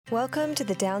Welcome to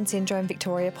the Down Syndrome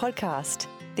Victoria podcast.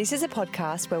 This is a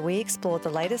podcast where we explore the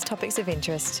latest topics of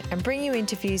interest and bring you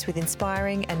interviews with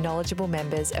inspiring and knowledgeable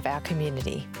members of our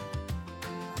community.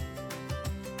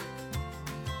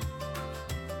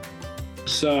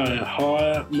 So,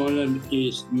 hi, my name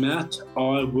is Matt.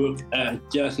 I work at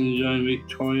Down Syndrome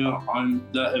Victoria. I'm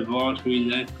the Advisory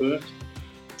Network.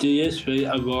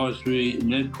 DSV Advisory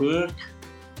Network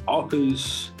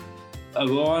offers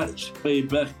advice,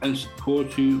 feedback and support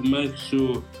to make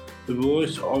sure the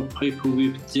voice of people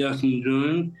with Down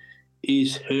syndrome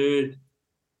is heard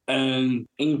and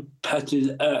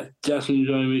impacted at Down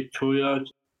Syndrome Victoria.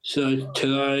 So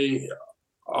today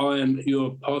I am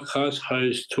your podcast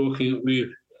host talking with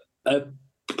a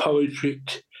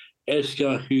poetic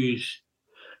Esther who's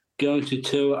going to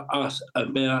tell us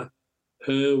about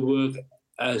her work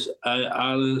as an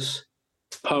artist,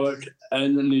 poet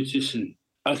and musician.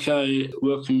 Okay,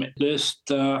 welcome. Let's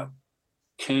start.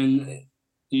 Can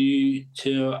you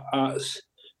tell us a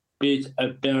bit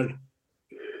about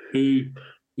who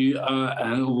you are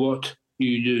and what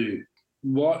you do?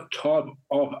 What type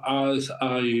of artist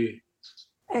are you?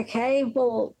 Okay,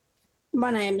 well, my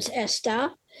name's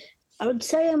Esther. I would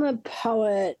say I'm a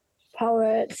poet,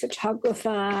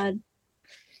 photographer,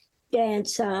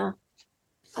 dancer,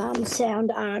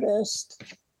 sound artist.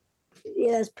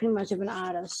 Yeah, that's pretty much of an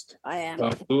artist I am.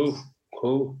 Oh,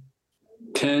 cool.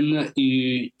 Can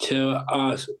you tell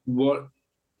us what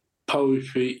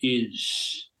poetry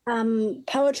is?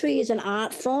 Poetry is an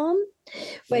art form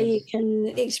where you can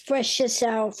express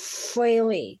yourself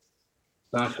freely.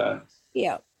 Okay.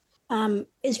 Yeah.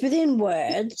 It's within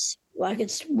words, like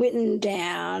it's written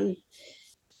down.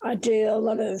 I do a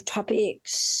lot of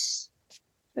topics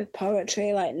with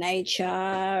poetry, like nature.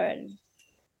 And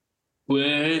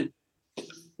Where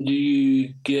do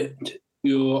you get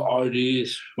your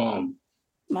ideas from?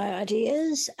 my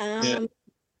ideas,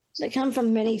 they come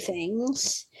from many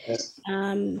things. Yeah.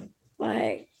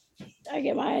 Like I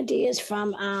get my ideas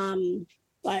from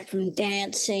from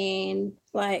dancing,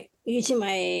 like using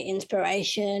my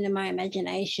inspiration and my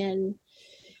imagination.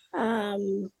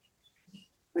 When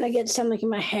I get something in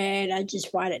my head, I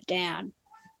just write it down.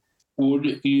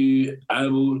 Would you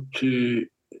able to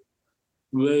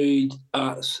read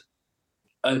us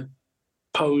a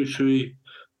poetry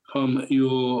from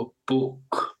your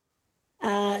book?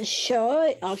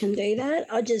 Sure, I can do that.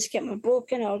 I'll just get my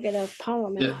book and I'll get a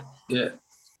poem out. Yeah.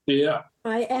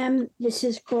 This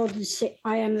is called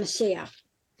I am the seer.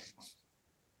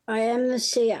 I am the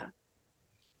seer.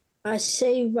 I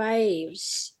see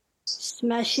waves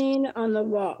smashing on the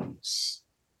rocks.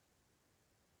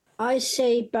 I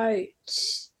see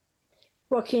boats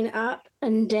walking up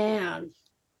and down,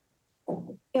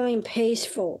 feeling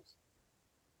peaceful,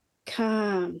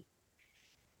 calm.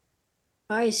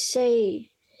 I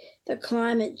see the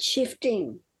climate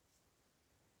shifting,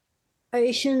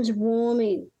 oceans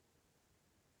warming,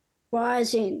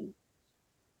 rising,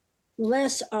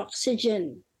 less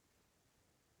oxygen,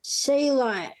 sea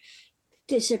life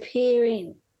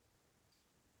disappearing,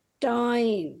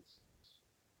 dying.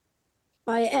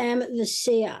 I am the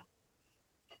seer.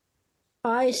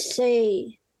 I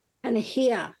see and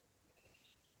hear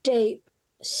deep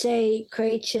sea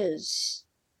creatures.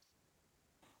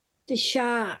 The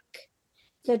shark,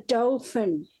 the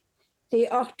dolphin, the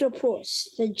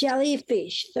octopus, the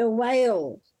jellyfish, the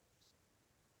whale.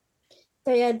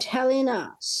 They are telling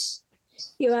us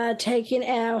you are taking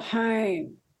our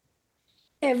home,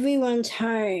 everyone's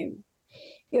home.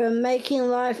 You are making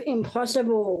life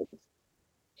impossible.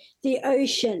 The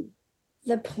ocean,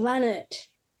 the planet,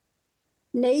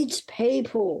 needs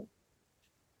people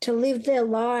to live their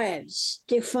lives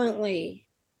differently,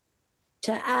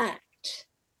 to act.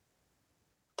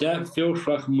 That feels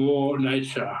like more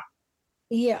nature.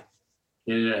 Yeah.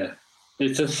 Yeah.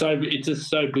 It's just so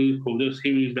beautiful, just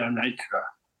hearing about nature.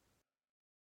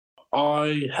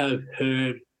 I have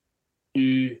heard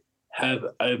you have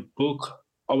a book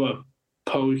of a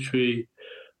poetry.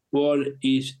 What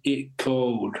is it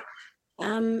called?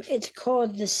 It's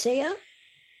called The Seer.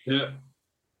 Yeah.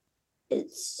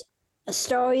 It's a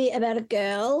story about a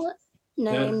girl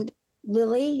named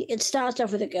Lily. It starts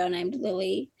off with a girl named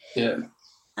Lily. Yeah.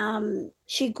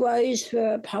 She grows through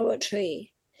her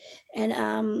poetry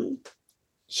and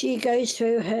she goes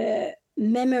through her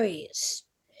memories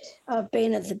of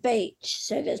being at the beach.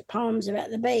 So there's poems about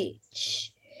the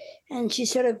beach. And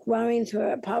she's sort of growing through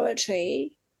her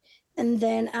poetry. And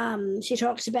then she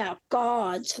talks about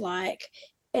gods like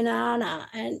Inanna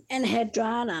and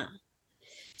Hedrana.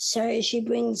 So she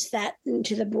brings that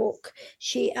into the book.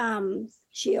 She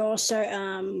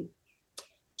also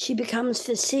she becomes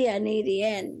the seer near the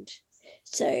end.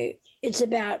 So it's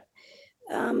about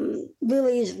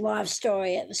Lily's life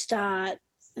story at the start,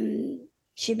 and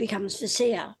she becomes the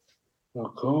seer.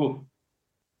 Oh, cool.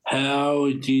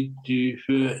 How did you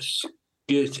first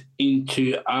get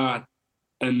into art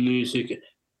and music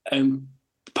and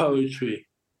poetry?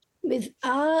 With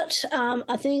art,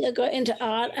 I think I got into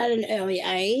art at an early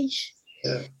age.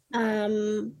 Yeah.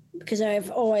 Because I've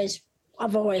always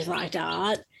liked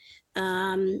art.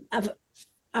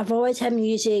 I've always had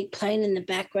music playing in the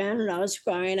background when I was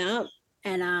growing up,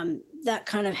 and that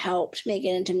kind of helped me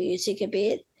get into music a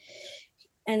bit.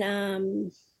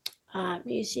 And art,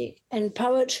 music, and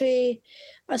poetry.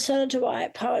 I started to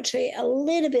write poetry a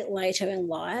little bit later in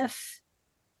life,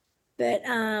 but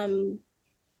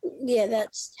yeah,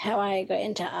 that's how I got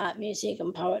into art, music,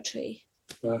 and poetry.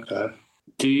 Okay.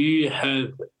 Do you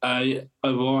have a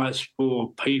advice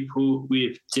for people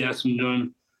with Down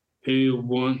syndrome who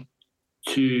want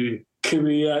to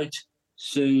create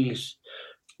things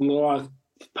like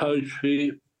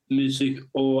poetry, music,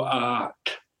 or art?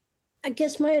 I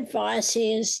guess my advice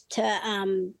is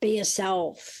to be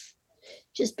yourself.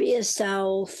 Just be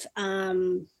yourself.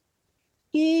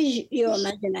 Use your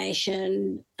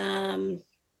imagination, and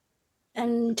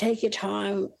take your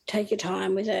time. Take your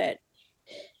time with it.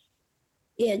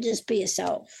 Yeah, just be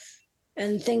yourself,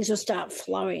 and things will start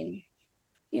flowing.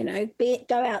 You know,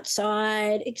 go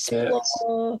outside,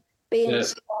 explore, be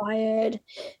inspired,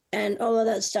 and all of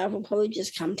that stuff will probably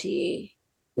just come to you.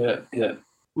 Yeah.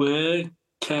 Where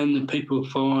can the people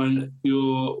find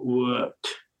your work?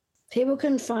 People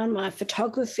can find my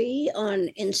photography on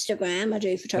Instagram. I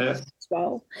do photography as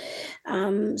well.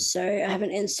 So I have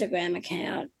an Instagram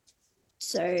account.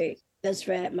 So that's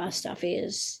where my stuff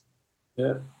is.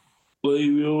 Yeah.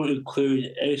 We will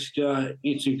include Esther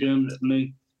Instagram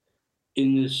link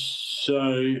in the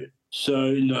show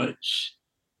notes.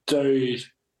 Those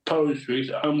poetry.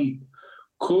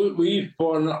 Could we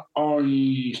find it on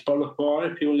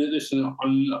Spotify? People that listen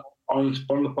on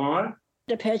Spotify.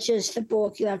 To purchase the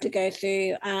book, you'll have to go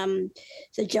through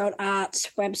the Jolt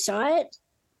Arts website,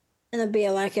 and there'll be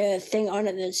a thing on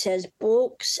it that says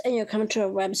books, and you'll come to a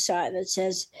website that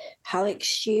says Halleck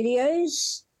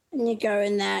Studios, and you go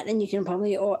in that, and you can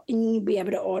you'll be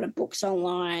able to order books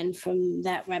online from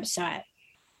that website.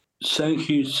 Thank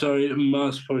you so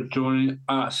much for joining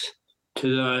us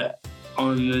today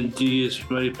on the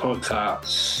DS3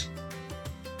 podcast.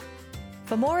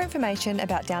 For more information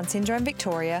about Down Syndrome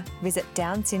Victoria, visit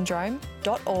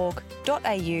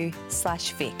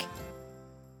downsyndrome.org.au/Vic.